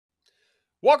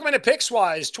Welcome into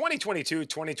Pickswise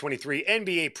 2022-2023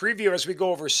 NBA preview as we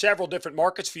go over several different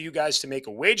markets for you guys to make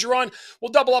a wager on.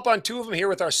 We'll double up on two of them here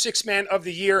with our sixth man of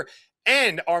the year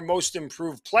and our most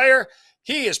improved player.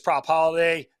 He is Prop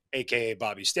Holiday, aka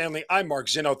Bobby Stanley. I'm Mark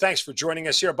Zinno. Thanks for joining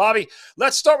us here, Bobby.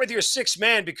 Let's start with your sixth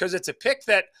man because it's a pick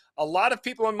that a lot of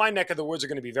people in my neck of the woods are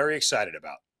going to be very excited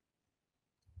about.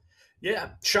 Yeah,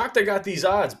 shocked I got these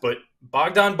odds, but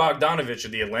Bogdan Bogdanovic of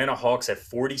the Atlanta Hawks at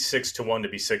 46 to 1 to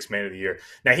be sixth man of the year.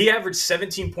 Now, he averaged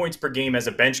 17 points per game as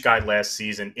a bench guy last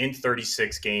season in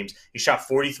 36 games. He shot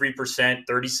 43%,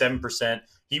 37%.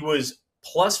 He was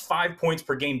plus 5 points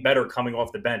per game better coming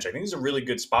off the bench. I think it's a really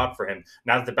good spot for him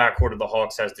now that the backcourt of the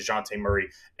Hawks has DeJounte Murray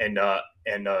and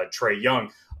Trae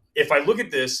Young. If I look at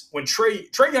this, when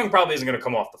Trae Young probably isn't going to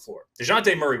come off the floor.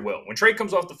 DeJounte Murray will. When Trae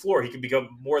comes off the floor, he can become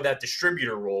more of that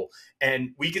distributor role, and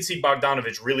we can see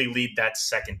Bogdanovic really lead that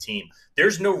second team.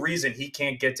 There's no reason he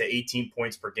can't get to 18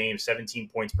 points per game, 17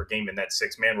 points per game in that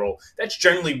six-man role. That's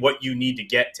generally what you need to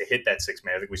get to hit that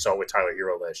six-man. I think we saw with Tyler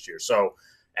Hero last year. So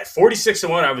at 46 to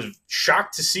 1, I was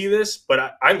shocked to see this,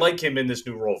 but I like him in this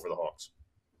new role for the Hawks.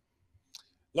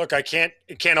 Look, I can't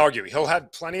argue. He'll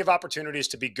have plenty of opportunities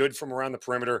to be good from around the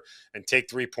perimeter and take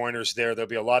three-pointers there. There'll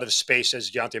be a lot of space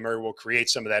as DeJounte Murray will create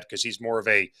some of that because he's more of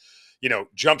a,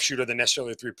 jump shooter than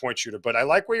necessarily a three-point shooter. But I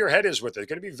like where your head is with it. It's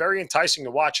going to be very enticing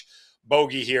to watch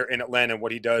Bogey here in Atlanta and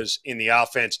what he does in the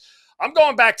offense. I'm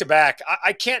going back to back.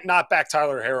 I can't not back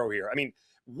Tyler Hero here. I mean,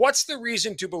 what's the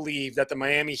reason to believe that the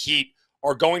Miami Heat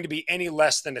are going to be any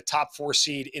less than the top 4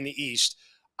 seed in the East?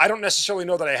 I don't necessarily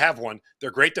know that I have one. They're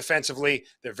great defensively.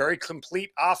 They're very complete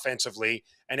offensively.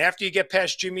 And after you get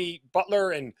past Jimmy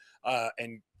Butler and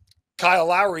Kyle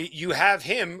Lowry, you have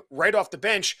him right off the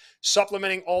bench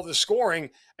supplementing all the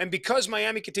scoring. And because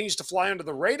Miami continues to fly under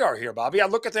the radar here, Bobby, I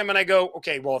look at them and I go,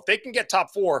 okay, well, if they can get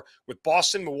top 4 with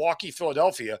Boston, Milwaukee,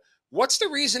 Philadelphia, what's the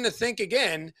reason to think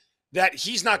again that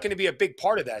he's not going to be a big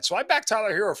part of that? So I back Tyler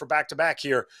Hero for back-to-back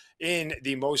here in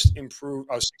the most improved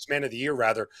sixth man of the year,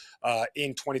 rather,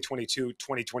 in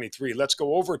 2022-2023. Let's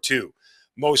go over to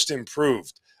most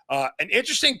improved. An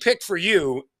interesting pick for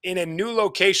you in a new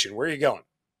location. Where are you going?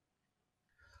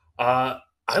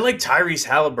 I like Tyrese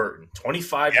Halliburton.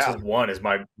 25 to Yeah. 1 is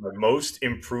my most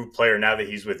improved player now that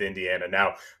he's with Indiana.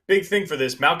 Now, big thing for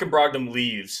this, Malcolm Brogdon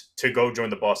leaves to go join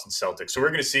the Boston Celtics. So we're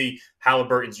going to see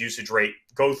Halliburton's usage rate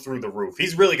go through the roof.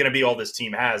 He's really going to be all this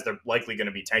team has. They're likely going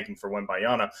to be tanking for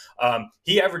Wembanyama.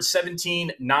 He averaged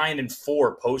 17, 9, and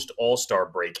 4 post All-Star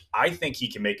break. I think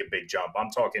he can make a big jump.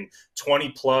 I'm talking 20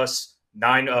 plus,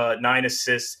 9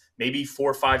 assists, maybe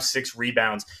 4, 5, 6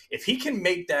 rebounds. If he can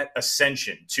make that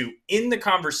ascension to in the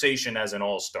conversation as an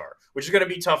all-star, which is going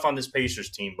to be tough on this Pacers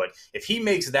team, but if he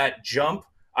makes that jump,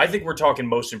 I think we're talking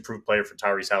most improved player for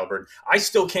Tyrese Halliburton. I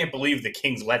still can't believe the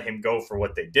Kings let him go for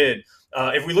what they did.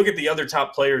 If we look at the other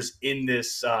top players in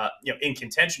this, in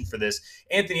contention for this,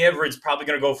 Anthony Edwards probably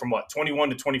going to go from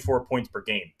 21 to 24 points per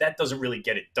game. That doesn't really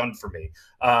get it done for me.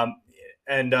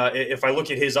 And if I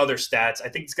look at his other stats, I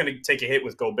think it's going to take a hit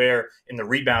with Gobert in the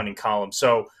rebounding column.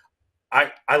 So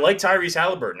I like Tyrese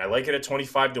Halliburton. I like it at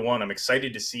 25 to 1. I'm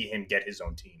excited to see him get his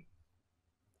own team.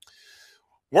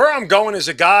 Where I'm going is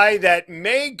a guy that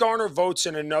may garner votes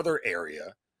in another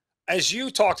area. As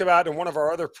you talked about in one of our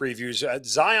other previews,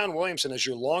 Zion Williamson as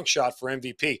your long shot for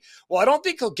MVP. Well, I don't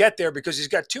think he'll get there because he's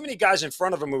got too many guys in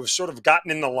front of him who have sort of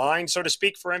gotten in the line, so to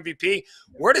speak, for MVP.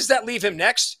 Where does that leave him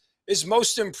next? His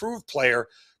most improved player,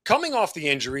 coming off the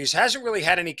injuries, hasn't really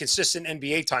had any consistent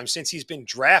NBA time since he's been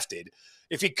drafted.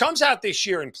 If he comes out this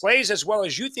year and plays as well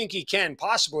as you think he can,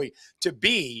 possibly to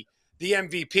be the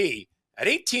MVP at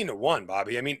 18 to 1,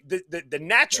 Bobby. I mean, the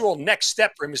natural next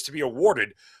step for him is to be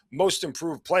awarded most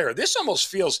improved player. This almost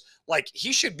feels like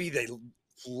he should be the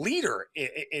leader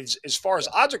as far as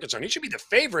odds are concerned. He should be the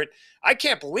favorite. I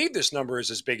can't believe this number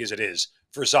is as big as it is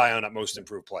for Zion at most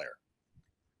improved player.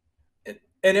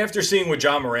 And after seeing what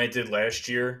John Morant did last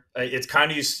year, it's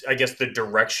kind of, I guess, the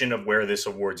direction of where this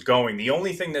award's going. The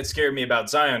only thing that scared me about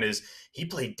Zion is he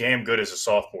played damn good as a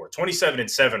sophomore. 27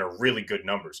 and 7 are really good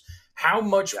numbers. How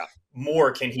much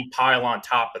more can he pile on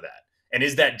top of that? And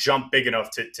is that jump big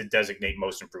enough to designate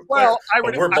most improved player? Well, I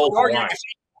would argue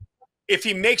if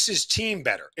he makes his team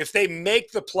better, if they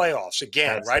make the playoffs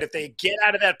again, right? If they get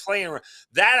out of that playing,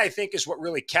 that I think is what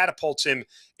really catapults him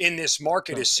in this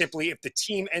market is simply if the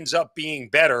team ends up being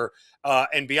better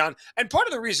and beyond. And part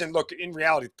of the reason, look, in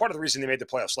reality, part of the reason they made the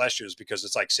playoffs last year is because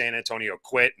it's like San Antonio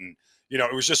quit and,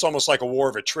 it was just almost like a war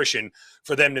of attrition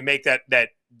for them to make that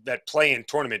play-in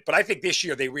tournament. But I think this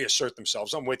year they reassert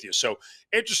themselves. I'm with you. So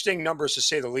interesting numbers to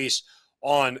say the least.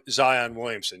 on Zion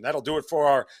Williamson. That'll do it for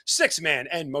our sixth man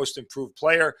and most improved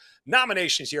player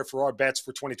nominations here for our bets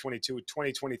for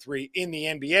 2022-2023 in the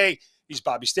NBA. He's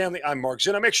Bobby Stanley. I'm Mark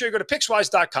Zinno. Make sure you go to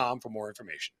Pickswise.com for more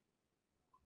information.